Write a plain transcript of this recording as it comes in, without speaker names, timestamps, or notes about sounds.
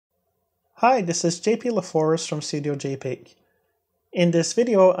Hi, this is JP LaForest from Studio JPEG. In this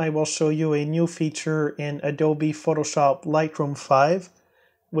video, I will show you a new feature in Adobe Photoshop Lightroom 5,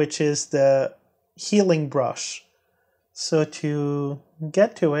 which is the healing brush. So to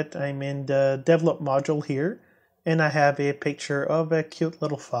get to it, I'm in the Develop module here, and I have a picture of a cute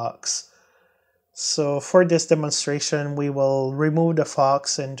little fox. So for this demonstration, we will remove the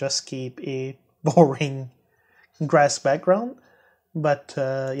fox and just keep a boring grass background. But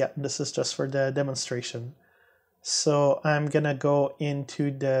yeah, this is just for the demonstration. So I'm gonna go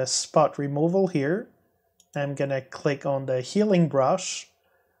into the spot removal here. I'm gonna click on the healing brush.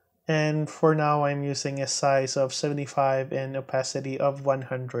 And for now, I'm using a size of 75 and opacity of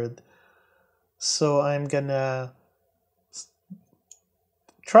 100. So I'm gonna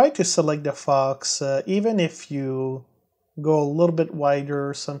try to select the fox, even if you go a little bit wider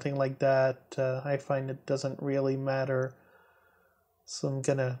or something like that. I find it doesn't really matter. So I'm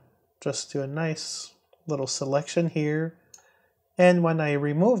gonna just do a nice little selection here. And when I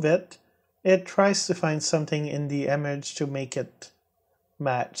remove it, it tries to find something in the image to make it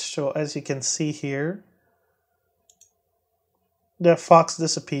match. So as you can see here, the fox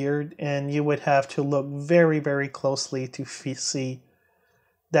disappeared, and you would have to look very, very closely to see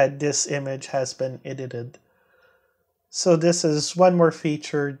that this image has been edited. So this is one more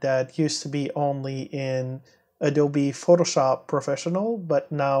feature that used to be only in Adobe Photoshop Professional,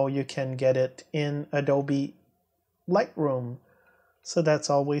 but now you can get it in Adobe Lightroom. So that's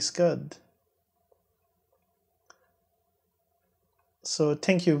always good. So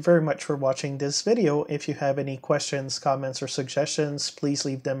thank you very much for watching this video. If you have any questions, comments, or suggestions, please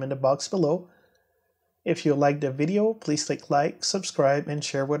leave them in the box below. If you liked the video, please click like, subscribe, and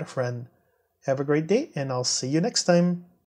share with a friend. Have a great day, and I'll see you next time.